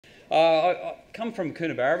I come from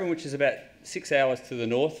Coonabarabran, which is about 6 hours to the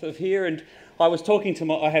north of here, and I was talking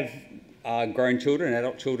to I have grown children,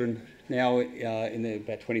 adult children now in the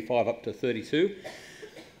about 25 up to 32.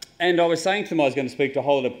 And I was saying to them I was going to speak to a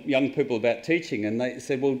whole lot of young people about teaching, and they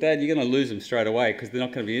said, well, Dad, you're going to lose them straight away because they're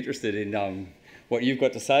not going to be interested in what you've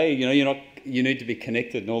got to say. You know, you need to be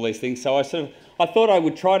connected and all these things. So I thought I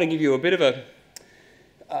would try to give you a bit of a...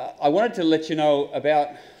 I wanted to let you know about,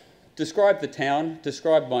 describe the town,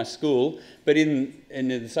 describe my school, but in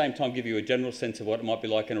the same time give you a general sense of what it might be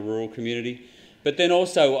like in a rural community. But then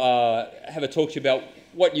also have a talk to you about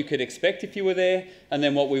what you could expect if you were there, and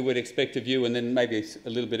then what we would expect of you, and then maybe a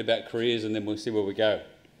little bit about careers, and then we'll see where we go.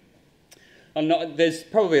 There's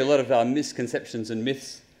probably a lot of misconceptions and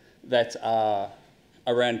myths that are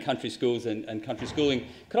around country schools and country schooling.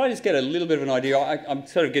 Could I just get a little bit of an idea? I'm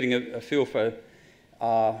sort of getting a feel for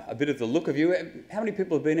a bit of the look of you. How many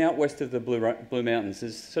people have been out west of the Blue Mountains?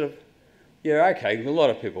 Is sort of, yeah, okay, a lot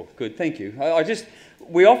of people. Good, thank you.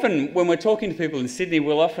 We often, when we're talking to people in Sydney,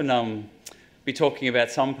 we'll often be talking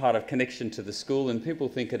about some part of connection to the school, and people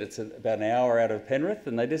think that it's about an hour out of Penrith,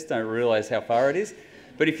 and they just don't realise how far it is.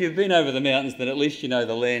 But if you've been over the mountains, then at least you know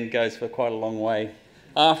the land goes for quite a long way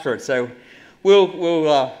after it. So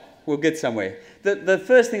we'll get somewhere. The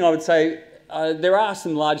first thing I would say, there are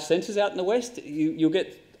some large centres out in the west. You'll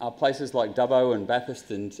get places like Dubbo and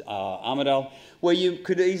Bathurst and Armidale, where you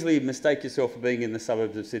could easily mistake yourself for being in the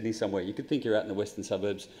suburbs of Sydney somewhere. You could think you're out in the western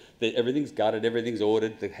suburbs. Everything's gutted, everything's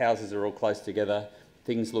ordered, the houses are all close together,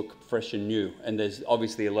 things look fresh and new, and there's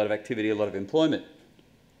obviously a lot of activity, a lot of employment.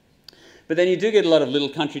 But then you do get a lot of little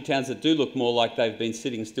country towns that do look more like they've been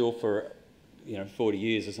sitting still for 40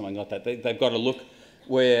 years or something like that. They've got a look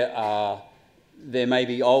where there may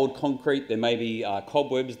be old concrete, there may be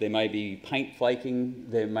cobwebs, there may be paint flaking,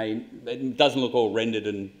 it doesn't look all rendered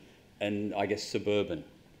and I guess suburban.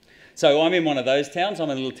 So I'm in one of those towns. I'm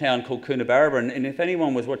in a little town called Coonabarabran, and if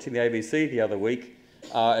anyone was watching the ABC the other week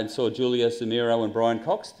and saw Julia Zamiro and Brian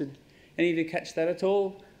Cox, did any of you catch that at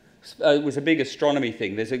all? It was a big astronomy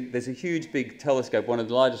thing. There's a huge big telescope, one of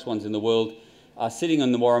the largest ones in the world, sitting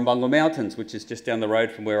on the Warrumbungle Mountains, which is just down the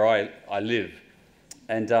road from where I live.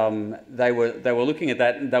 And they were looking at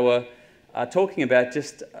that, and they were talking about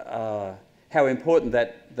just how important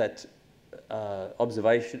that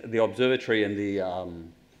observation, the observatory, and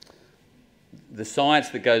the science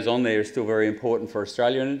that goes on there is still very important for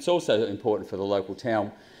Australia, and it's also important for the local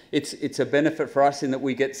town. It's a benefit for us in that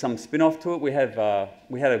we get some spin-off to it. We had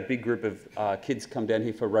a big group of kids come down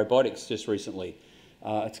here for robotics just recently.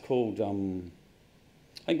 It's called.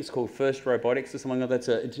 I think it's called First Robotics or something like that.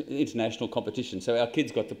 It's an international competition. So our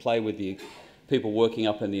kids got to play with the people working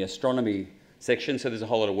up in the astronomy section. So there's a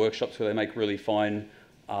whole lot of workshops where they make really fine,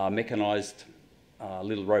 mechanised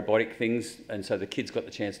little robotic things. And so the kids got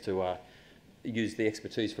the chance to use the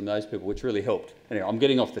expertise from those people, which really helped. Anyway, I'm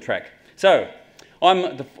getting off the track. So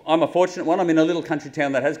I'm a fortunate one. I'm in a little country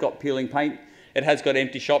town that has got peeling paint. It has got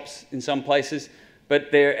empty shops in some places.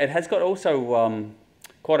 But it has got also...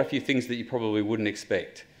 quite a few things that you probably wouldn't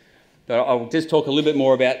expect. But I'll just talk a little bit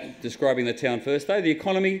more about describing the town first though. The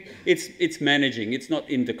economy, it's managing. It's not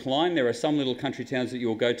in decline. There are some little country towns that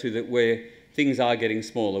you'll go to where things are getting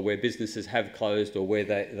smaller, where businesses have closed or where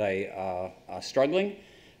they are struggling.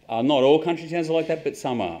 Not all country towns are like that, but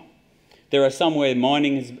some are. There are some where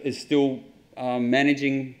mining is still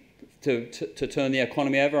managing to turn the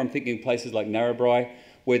economy over. I'm thinking places like Narrabri,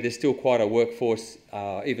 where there's still quite a workforce,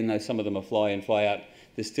 even though some of them are fly in, fly out.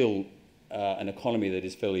 There's still an economy that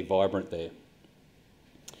is fairly vibrant there.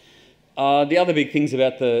 The other big things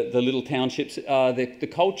about the little townships are the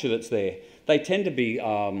culture that's there. They tend to be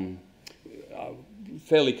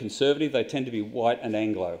fairly conservative. They tend to be white and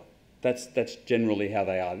Anglo. That's generally how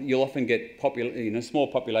they are. You'll often get small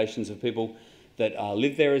populations of people that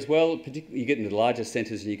live there as well. Particularly, you get into the larger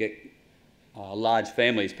centres and you get large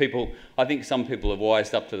families. I think some people have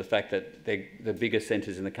wised up to the fact that the bigger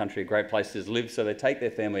centres in the country are great places to live, so they take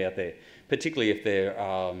their family out there, particularly if they're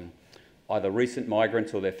either recent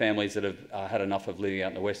migrants or their families that have had enough of living out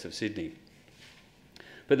in the west of Sydney.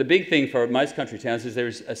 But the big thing for most country towns is there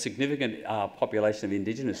is a significant population of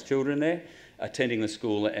Indigenous children there attending the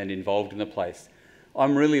school and involved in the place.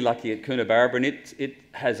 I'm really lucky at Coonabarabran. It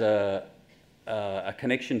has a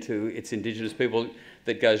connection to its Indigenous people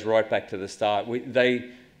that goes right back to the start.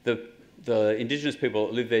 The Indigenous people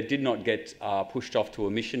that live there did not get pushed off to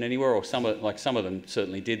a mission anywhere, or some of them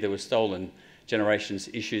certainly did. There were stolen generations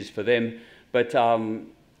issues for them, but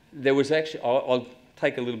there was actually. I'll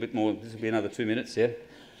take a little bit more. This will be another 2 minutes. Yeah.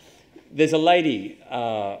 There's a lady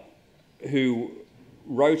who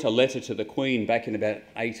wrote a letter to the Queen back in about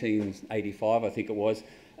 1885, I think it was,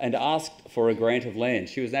 and asked for a grant of land.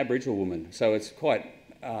 She was an Aboriginal woman, so it's quite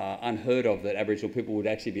unheard of that Aboriginal people would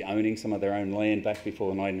actually be owning some of their own land back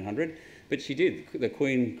before 1900, but she did. The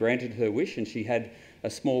Queen granted her wish, and she had a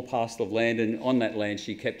small parcel of land, and on that land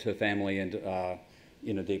she kept her family and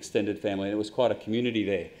the extended family, and it was quite a community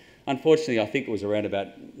there. Unfortunately, I think it was around about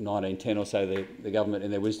 1910 or so, the government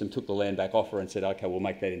in their wisdom took the land back off her and said, okay, we'll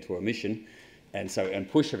make that into a mission and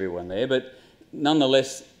push everyone there. But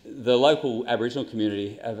nonetheless, the local Aboriginal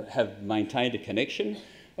community have maintained a connection.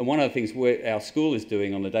 And one of the things our school is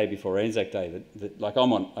doing on the day before Anzac Day, like I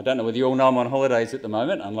don't know whether you all know I'm on holidays at the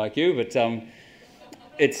moment, unlike you, but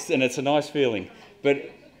it's a nice feeling.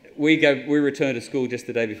 But we return to school just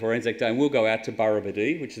the day before Anzac Day, and we'll go out to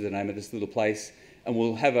Burrabadee, which is the name of this little place, and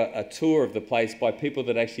we'll have a tour of the place by people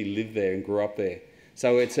that actually live there and grew up there.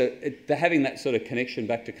 So having that sort of connection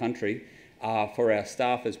back to country for our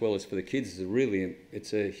staff as well as for the kids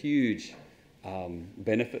it's a huge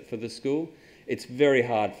benefit for the school. It's very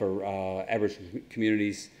hard for Aboriginal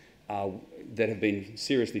communities that have been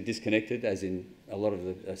seriously disconnected, as in a lot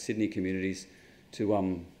of the Sydney communities,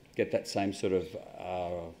 to get that same sort of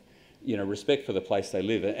respect for the place they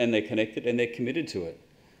live, and they're connected and they're committed to it.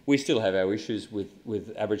 We still have our issues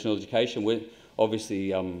with Aboriginal education. Obviously,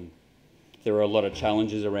 there are a lot of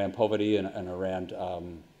challenges around poverty and around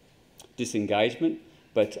disengagement,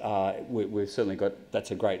 but we've certainly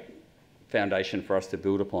that's a great foundation for us to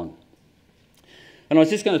build upon. And I was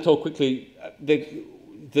just going to talk quickly,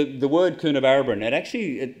 the word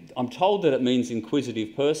Coonabarabran, I'm told that it means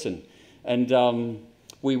inquisitive person, and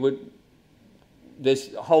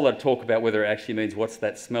there's a whole lot of talk about whether it actually means what's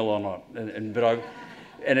that smell or not,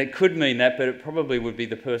 and it could mean that, but it probably would be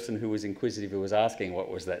the person who was inquisitive who was asking what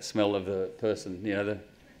was that smell of the person, the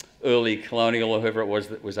early colonial or whoever it was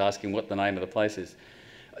that was asking what the name of the place is.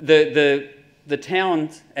 The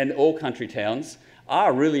towns and all country towns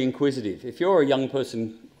are really inquisitive. If you're a young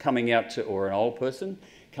person coming out to, or an old person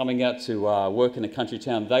coming out to work in a country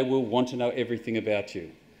town, they will want to know everything about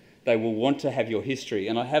you. They will want to have your history.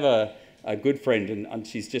 And I have a good friend, and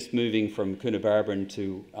she's just moving from Coonabarabran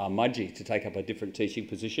to Mudgee to take up a different teaching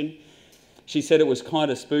position. She said it was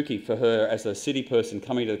kind of spooky for her as a city person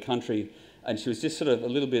coming to the country, and she was just sort of a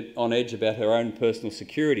little bit on edge about her own personal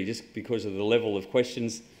security just because of the level of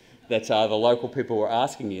questions that the local people were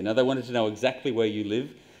asking you. Now, they wanted to know exactly where you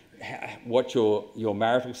live, what your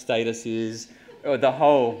marital status is, the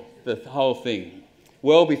whole thing,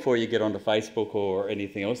 well before you get onto Facebook or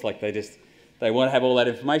anything else. Like they want to have all that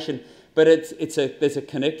information. But there's a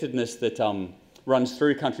connectedness that runs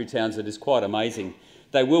through country towns that is quite amazing.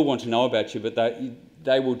 They will want to know about you, but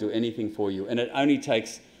they will do anything for you. And it only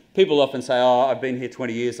takes, people often say, oh, I've been here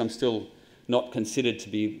 20 years, I'm still not considered to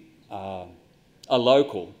be a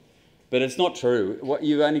local. But it's not true.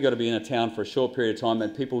 You've only got to be in a town for a short period of time,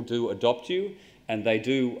 and people do adopt you, and they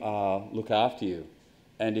do look after you.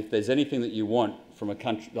 And if there's anything that you want from a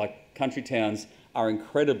country, like country towns are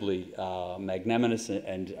incredibly magnanimous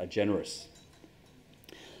and generous.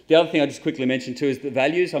 The other thing I just quickly mentioned too is the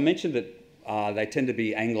values. I mentioned that they tend to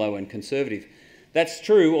be Anglo and conservative. That's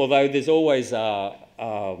true, although there's always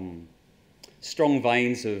strong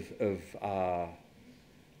veins of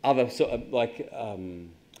other sort of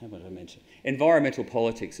how would I mention? Environmental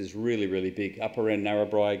politics is really, really big. Up around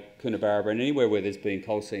Narrabri, Coonabarabran, anywhere where there's been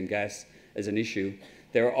coal seam gas as an issue,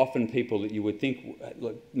 there are often people that you would think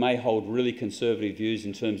may hold really conservative views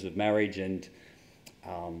in terms of marriage and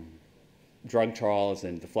drug trials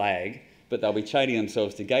and the flag, but they'll be chaining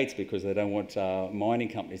themselves to gates because they don't want mining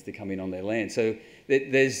companies to come in on their land. So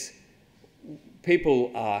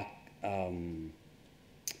people are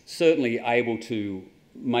certainly able to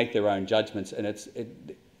make their own judgments, and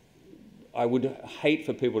I would hate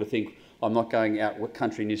for people to think I'm not going out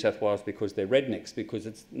country New South Wales because they're rednecks,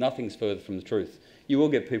 because nothing's further from the truth. You will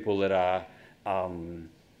get people that are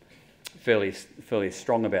fairly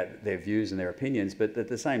strong about their views and their opinions, but at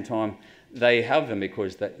the same time, they have them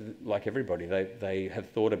because, like everybody, they have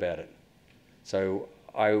thought about it. So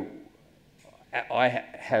I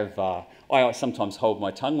sometimes hold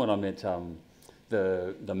my tongue when I'm at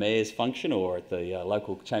the mayor's function or at the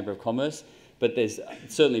local Chamber of Commerce, but there's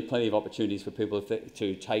certainly plenty of opportunities for people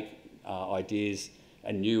to take ideas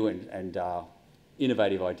and new and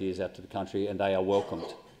innovative ideas out to the country, and they are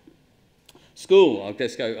welcomed. School, I'll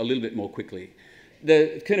just go a little bit more quickly.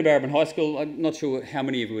 The Coonabarabran High School, I'm not sure how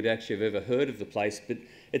many of you would actually have ever heard of the place, but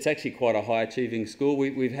it's actually quite a high achieving school.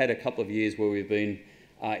 We've had a couple of years where we've been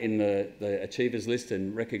in the Achievers list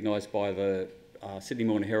and recognised by the Sydney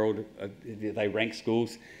Morning Herald. They rank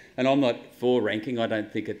schools, and I'm not for ranking. I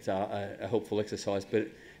don't think it's a helpful exercise, but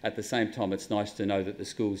at the same time it's nice to know that the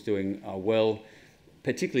school's doing well.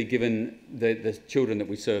 particularly given the children that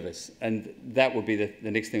we service. And that would be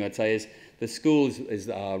the next thing I'd say is the school is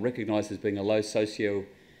recognised as being a low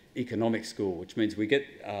socio-economic school, which means we get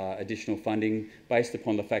additional funding based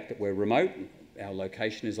upon the fact that we're remote. Our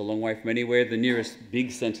location is a long way from anywhere. The nearest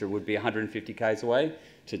big centre would be 150 k's away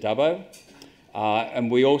to Dubbo. And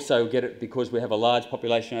we also get it because we have a large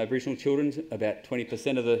population of Aboriginal children. About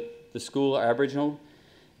 20% of the school are Aboriginal.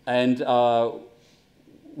 And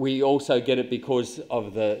we also get it because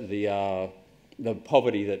of the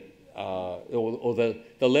poverty that, or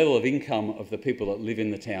the level of income of the people that live in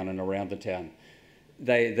the town and around the town.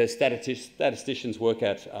 The statisticians work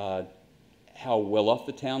out how well off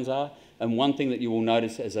the towns are. And one thing that you will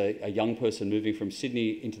notice as a young person moving from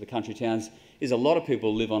Sydney into the country towns is a lot of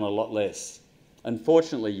people live on a lot less.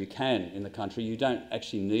 Unfortunately, you can in the country. You don't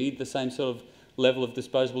actually need the same sort of level of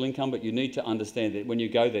disposable income, but you need to understand that when you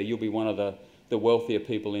go there, you'll be one of the wealthier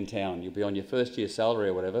people in town. You'll be on your first year salary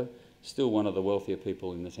or whatever, still one of the wealthier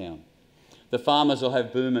people in the town. The farmers will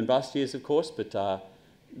have boom and bust years, of course, but the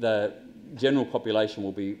general population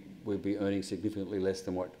will be earning significantly less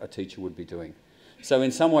than what a teacher would be doing. So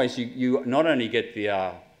in some ways, you not only get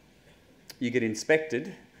you get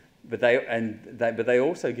inspected, but they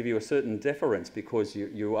also give you a certain deference because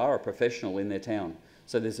you are a professional in their town.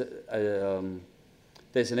 So there's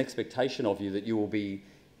an expectation of you that you will be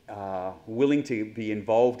willing to be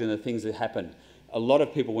involved in the things that happen. A lot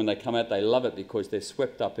of people, when they come out, they love it because they're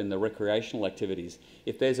swept up in the recreational activities.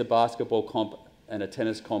 If there's a basketball comp and a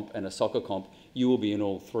tennis comp and a soccer comp, you will be in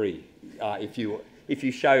all three. If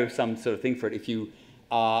you show some sort of thing for it, if you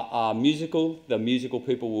are musical, the musical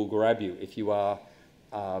people will grab you. If you are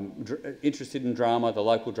interested in drama, the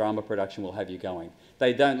local drama production will have you going.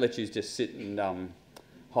 They don't let you just sit and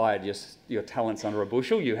hide your talents under a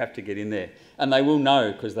bushel. You have to get in there. And they will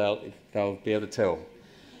know because they'll be able to tell.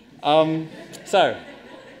 I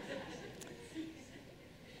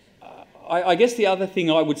guess the other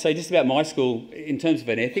thing I would say just about my school in terms of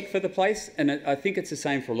an ethic for the place, and I think it's the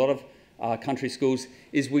same for a lot of country schools,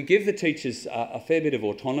 is we give the teachers a fair bit of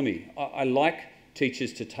autonomy. I like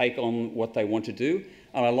teachers to take on what they want to do,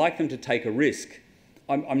 and I like them to take a risk.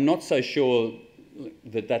 I'm not so sure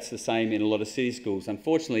that that's the same in a lot of city schools.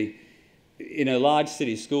 Unfortunately, in a large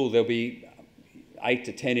city school, there'll be 8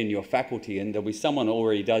 to 10 in your faculty, and there'll be someone who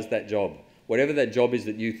already does that job. Whatever that job is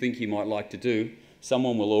that you think you might like to do,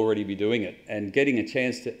 someone will already be doing it. And getting a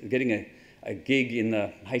gig in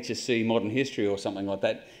the HSC Modern History or something like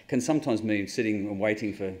that can sometimes mean sitting and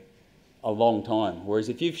waiting for a long time. Whereas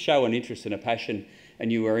if you show an interest and a passion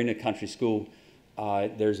and you are in a country school,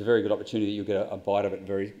 there's a very good opportunity that you'll get a bite of it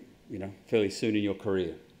fairly soon in your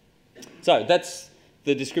career. So that's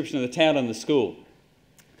the description of the town and the school.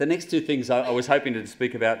 The next two things I was hoping to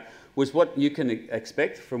speak about was what you can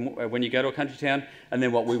expect from when you go to a country town, and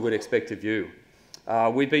then what we would expect of you.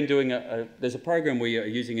 We've been doing there's a program we are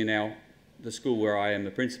using in the school where I am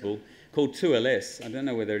the principal called 2LS. I don't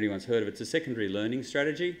know whether anyone's heard of it. It's a secondary learning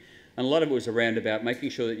strategy, and a lot of it was around about making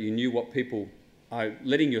sure that you knew what people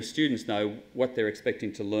letting your students know what they're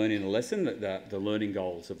expecting to learn in a lesson, the learning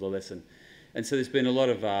goals of the lesson. And so there's been a lot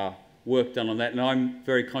of work done on that, and I'm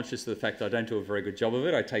very conscious of the fact that I don't do a very good job of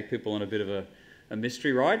it. I take people on a bit of a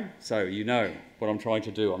mystery ride, so you know what I'm trying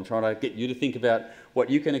to do. I'm trying to get you to think about what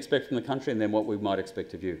you can expect from the country and then what we might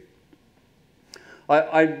expect of you.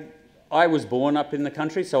 I was born up in the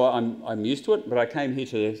country, so I'm used to it, but I came here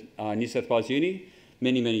to New South Wales Uni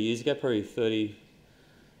many years ago, probably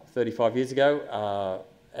 35 years ago,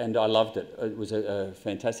 and I loved it. It was a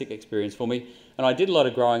fantastic experience for me. And I did a lot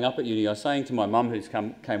of growing up at uni. I was saying to my mum, who's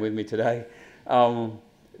came with me today,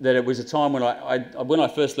 that it was a time when when I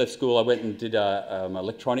first left school, I went and did an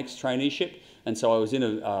electronics traineeship, and so I was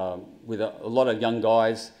in with a lot of young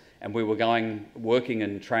guys, and we were working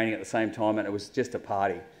and training at the same time, and it was just a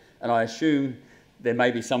party. And I assume there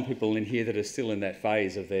may be some people in here that are still in that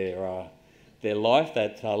phase of their life,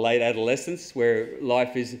 that late adolescence, where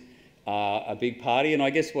life is a big party. And I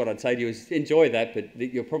guess what I'd say to you is enjoy that, but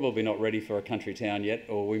you're probably not ready for a country town yet,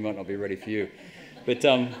 or we might not be ready for you. But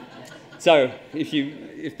so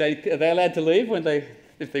if they're allowed to leave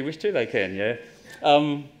if they wish to, they can. Yeah.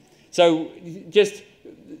 So just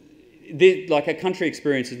like a country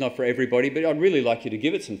experience is not for everybody, but I'd really like you to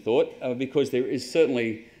give it some thought because there is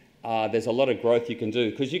certainly there's a lot of growth you can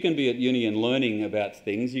do, because you can be at uni and learning about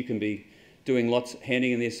things. You can be doing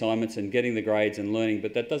handing in the assignments and getting the grades and learning,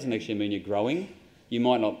 but that doesn't actually mean you're growing. You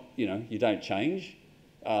might not, you don't change.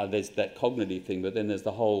 There's that cognitive thing, but then there's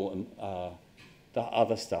the whole, the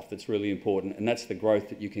other stuff that's really important, and that's the growth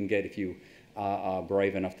that you can get if you are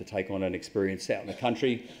brave enough to take on an experience out in the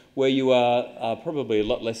country where you are probably a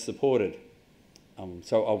lot less supported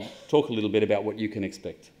So I'll talk a little bit about what you can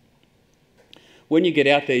expect. When you get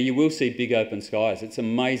out there, you will see big open skies. It's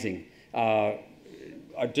amazing. I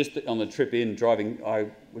just, on the trip in,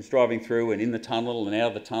 I was driving through and in the tunnel and out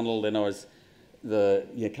of the tunnel, then I was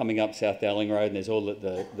coming up South Dowling Road, and there's all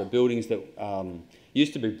the buildings that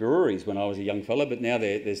used to be breweries when I was a young fella, but now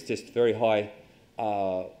there's just very high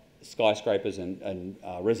skyscrapers and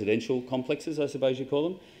residential complexes, I suppose you call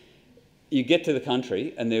them. You get to the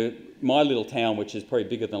country, and my little town, which is probably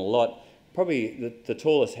bigger than a lot, probably the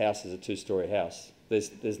tallest house is a two-storey house.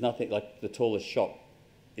 There's nothing, like the tallest shop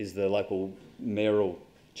is the local mayoral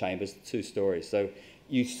chambers, 2 stories. So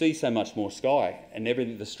you see so much more sky, and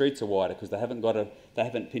the streets are wider because they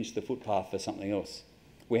haven't pinched the footpath for something else.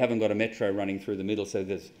 We haven't got a metro running through the middle, so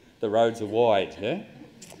the roads are wide. Yeah.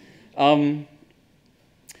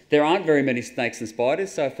 There aren't very many snakes and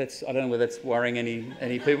spiders, so I don't know whether that's worrying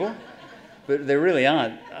any people, but there really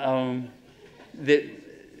aren't. I'm only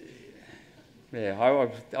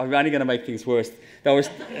going to make things worse.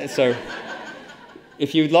 So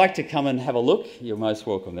if you'd like to come and have a look, you're most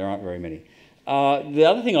welcome. There aren't very many. The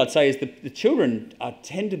other thing I'd say is the children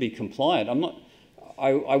tend to be compliant.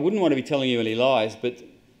 I wouldn't want to be telling you any lies, but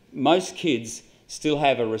most kids still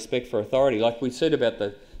have a respect for authority. Like we said about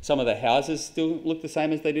some of the houses still look the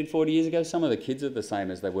same as they did 40 years ago. Some of the kids are the same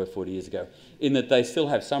as they were 40 years ago, in that they still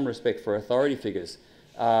have some respect for authority figures.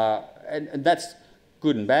 And that's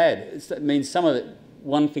good and bad. It means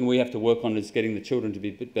one thing we have to work on is getting the children to be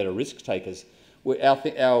a bit better risk takers.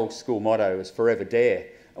 Our school motto is forever dare.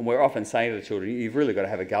 And we're often saying to the children, you've really got to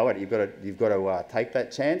have a go at it. You've got to take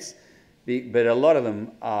that chance. But a lot of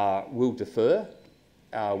them will defer,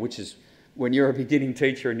 which is when you're a beginning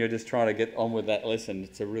teacher and you're just trying to get on with that lesson,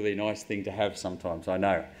 it's a really nice thing to have sometimes, I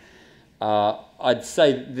know. I'd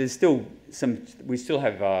say there's still we still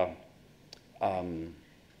have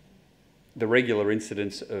the regular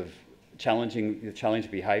incidents of challenging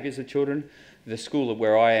behaviours of children. The school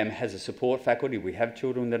where I am has a support faculty. We have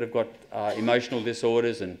children that have got emotional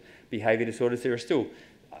disorders and behaviour disorders. There are still,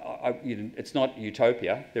 it's not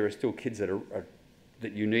utopia. There are still kids that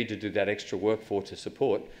you need to do that extra work for to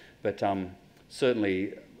support. But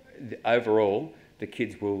certainly, overall, the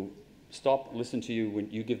kids will stop, listen to you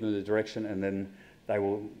when you give them the direction, and then they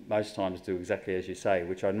will most times do exactly as you say,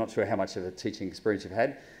 which I'm not sure how much of a teaching experience you've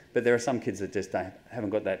had. But there are some kids that just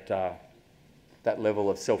haven't got that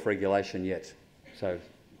level of self-regulation yet. So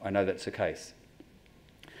I know that's the case.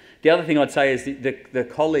 The other thing I'd say is the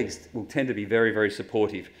colleagues will tend to be very, very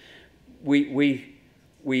supportive. We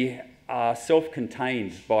are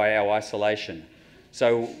self-contained by our isolation.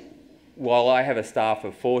 So while I have a staff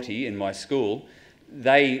of 40 in my school,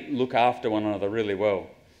 they look after one another really well.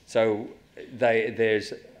 So there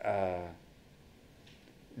is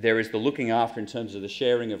the looking after in terms of the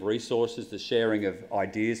sharing of resources, the sharing of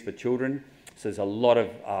ideas for children. So there's a lot of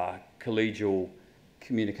collegial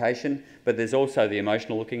communication, but there's also the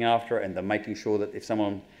emotional looking after and the making sure that if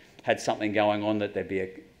someone had something going on, that there'd be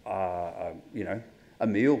a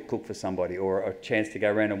meal cooked for somebody, or a chance to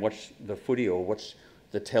go around and watch the footy or watch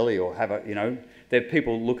the telly, or have that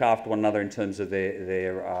people look after one another in terms of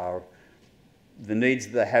the needs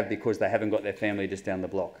that they have because they haven't got their family just down the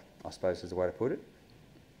block, I suppose is the way to put it.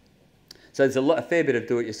 So there's a fair bit of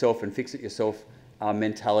do-it-yourself and fix-it-yourself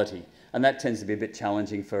mentality, and that tends to be a bit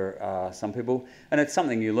challenging for some people. And it's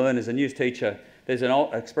something you learn as a new teacher. There's an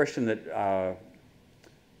old expression that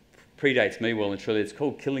predates me well and truly. It's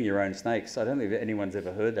called killing your own snakes. I don't think anyone's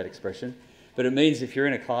ever heard that expression. But it means if you're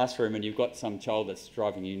in a classroom and you've got some child that's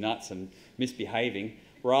driving you nuts and misbehaving,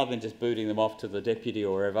 rather than just booting them off to the deputy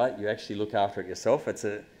or wherever, you actually look after it yourself. I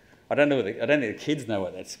don't think the kids know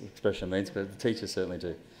what that expression means, but the teachers certainly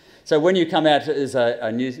do. So when you come out as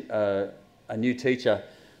a new teacher,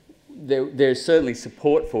 there's certainly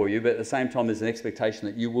support for you, but at the same time there's an expectation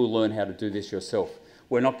that you will learn how to do this yourself.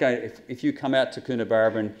 We're not going. If you come out to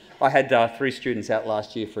Coonabarabran, I had 3 students out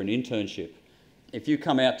last year for an internship. If you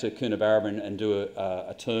come out to Coonabarabran and do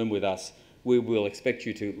a term with us, we will expect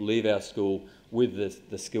you to leave our school with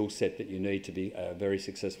the skill set that you need to be a very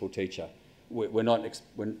successful teacher. You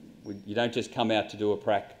don't just come out to do a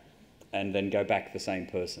prac and then go back the same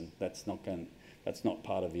person. That's not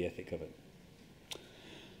part of the ethic of it.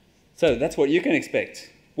 So that's what you can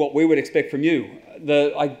expect. What we would expect from you.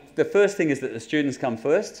 The first thing is that the students come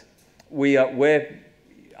first.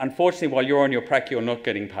 Unfortunately, while you're on your prac, you're not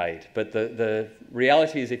getting paid. But the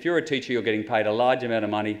reality is if you're a teacher, you're getting paid a large amount of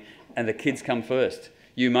money and the kids come first.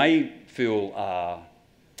 You may feel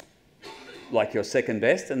like you're second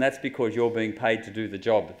best, and that's because you're being paid to do the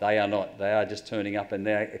job. They are not. They are just turning up and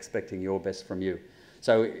they're expecting your best from you.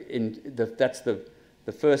 So that's the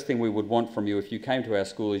the first thing we would want from you if you came to our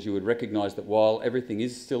school is you would recognise that while everything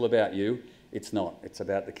is still about you, it's not. It's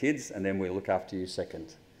about the kids, and then we look after you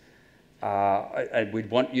second. And we'd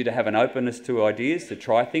want you to have an openness to ideas, to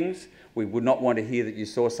try things. We would not want to hear that you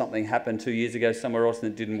saw something happen 2 years ago somewhere else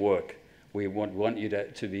and it didn't work. We want you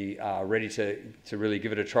to be ready to really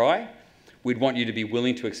give it a try. We'd want you to be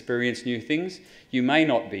willing to experience new things. You may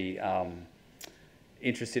not be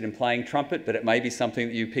interested in playing trumpet, but it may be something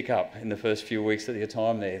that you pick up in the first few weeks of your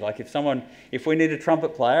time there. Like if we need a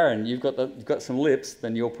trumpet player and you've got some lips,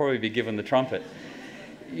 then you'll probably be given the trumpet.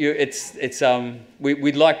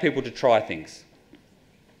 We'd like people to try things.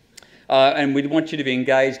 And we'd want you to be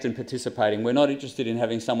engaged and participating. We're not interested in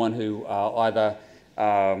having someone who either...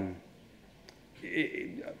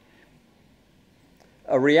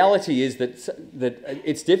 a reality is that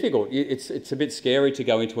it's difficult. It's a bit scary to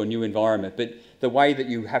go into a new environment, but the way that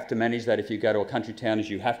you have to manage that if you go to a country town is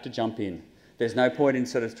you have to jump in. There's no point in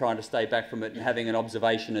sort of trying to stay back from it and having an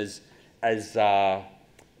observation as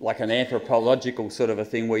like an anthropological sort of a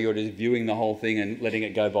thing where you're just viewing the whole thing and letting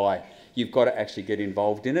it go by. You've got to actually get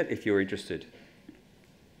involved in it if you're interested.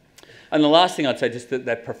 And the last thing I'd say, just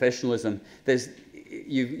that professionalism.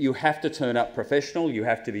 You have to turn up professional. You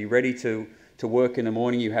have to be ready to work in the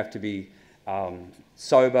morning. You have to be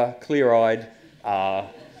sober, clear-eyed,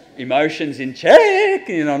 emotions in check.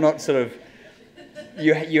 Not sort of.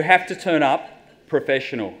 You have to turn up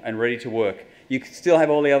professional and ready to work. You can still have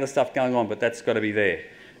all the other stuff going on, but that's got to be there.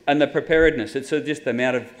 And the preparedness. It's just the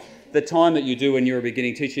amount of the time that you do when you're a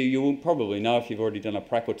beginning teacher. You will probably know if you've already done a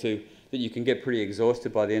prac or two that you can get pretty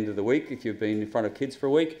exhausted by the end of the week if you've been in front of kids for a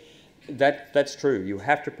week. That's true. You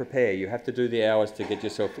have to prepare. You have to do the hours to get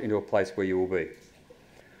yourself into a place where you will be.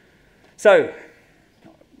 So,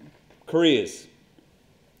 careers.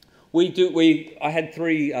 I had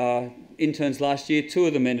 3 interns last year. 2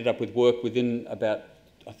 of them ended up with work within about,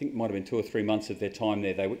 I think it might have been 2 or 3 months of their time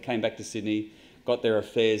there. They came back to Sydney, got their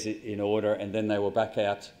affairs in order, and then they were back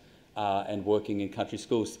out and working in country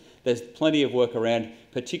schools. There's plenty of work around,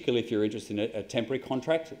 particularly if you're interested in a temporary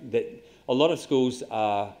contract. That a lot of schools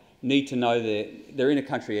need to know they're in a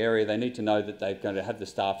country area. They need to know that they're going to have the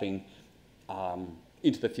staffing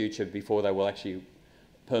into the future before they will actually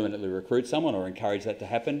permanently recruit someone or encourage that to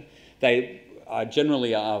happen. They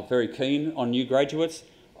generally are very keen on new graduates.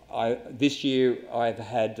 This year I've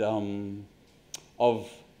had of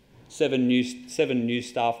 7 new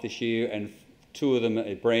staff this year, and 2 of them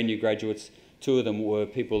are brand new graduates. 2 of them were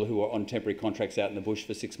people who were on temporary contracts out in the bush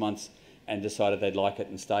for 6 months and decided they'd like it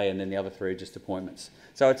and stay, and then the other 3 are just appointments.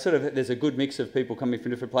 So it's there's a good mix of people coming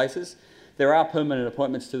from different places. There are permanent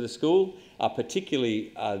appointments to the school,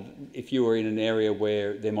 particularly if you were in an area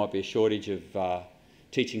where there might be a shortage of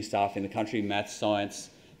teaching staff in the country, maths,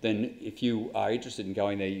 science, then if you are interested in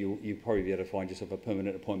going there, you'll probably be able to find yourself a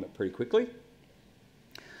permanent appointment pretty quickly.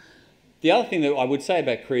 The other thing that I would say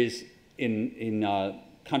about careers in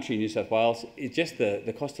country New South Wales is just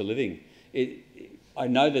the cost of living. I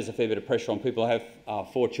know there's a fair bit of pressure on people. I have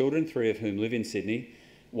 4 children, 3 of whom live in Sydney,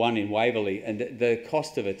 1 in Waverley, and the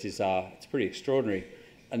cost of it is it's pretty extraordinary.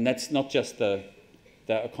 And that's not just the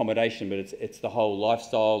accommodation, but it's the whole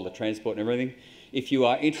lifestyle, the transport and everything. If you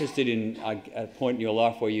are interested in a point in your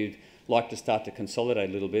life where you'd like to start to consolidate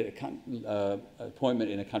a little bit,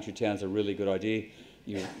 appointment in a country town is a really good idea.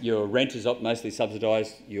 Your rent is mostly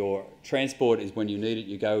subsidised. Your transport is when you need it.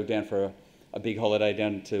 You go down for a big holiday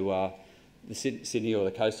down to the Sydney or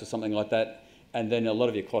the coast or something like that, and then a lot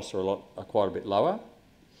of your costs are quite a bit lower.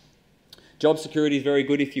 Job security is very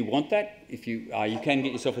good if you want that. If you can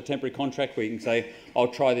get yourself a temporary contract where you can say, I'll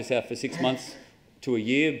try this out for 6 months to a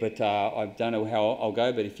year, but I don't know how I'll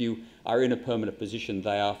go. But if you are in a permanent position,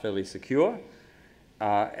 they are fairly secure.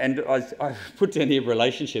 And I've put down here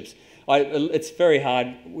relationships. It's very hard.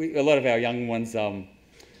 A lot of our young ones,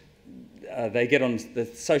 they get on, the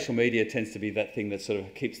social media tends to be that thing that sort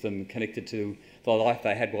of keeps them connected to the life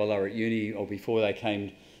they had while they were at uni or before they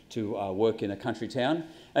came to work in a country town.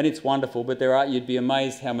 And it's wonderful, but you'd be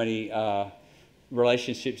amazed how many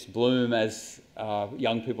relationships bloom as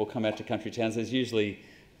young people come out to country towns. There's usually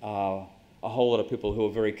a whole lot of people who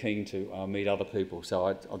are very keen to meet other people,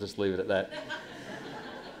 so I'll just leave it at that.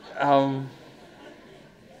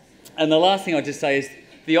 And the last thing I'll just say is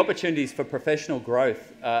the opportunities for professional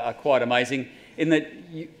growth are quite amazing. In that,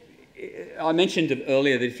 I mentioned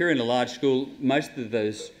earlier that if you're in a large school, most of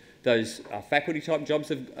those faculty type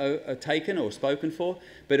jobs are taken or spoken for,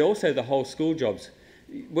 but also the whole school jobs.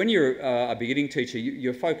 When you're a beginning teacher,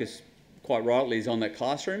 your focus quite rightly is on that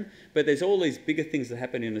classroom, but there's all these bigger things that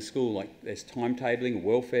happen in a school, like there's timetabling,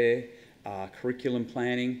 welfare, curriculum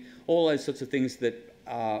planning, all those sorts of things that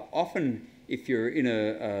often if you're in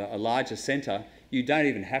a larger centre, you don't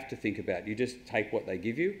even have to think about it. You just take what they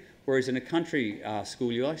give you. Whereas in a country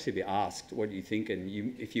school, you'll actually be asked what you think, and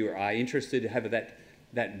if you are interested, have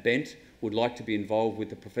that bent, would like to be involved with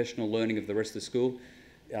the professional learning of the rest of the school,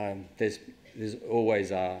 there's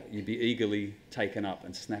always, you'd be eagerly taken up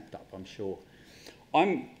and snapped up, I'm sure.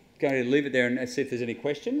 I'm going to leave it there and see if there's any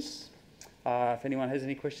questions. If anyone has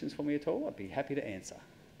any questions for me at all, I'd be happy to answer.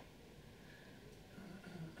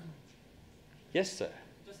 Yes, sir.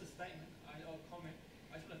 Just a statement or comment.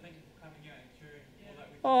 I just want to thank you for coming out and sharing all that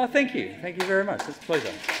with us. Oh, thank you. Thank you very much. It's a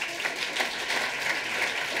pleasure.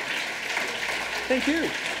 Thank you.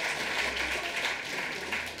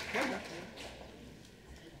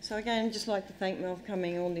 So again, I'd just like to thank Mel for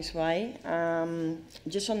coming all this way.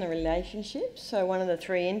 Just on the relationships, so one of the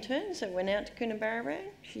 3 interns that went out to Coonabarabran,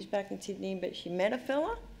 she's back in Sydney, but she met a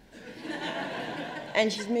fella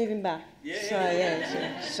and she's moving back. So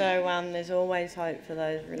there's always hope for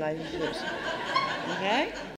those relationships. Okay?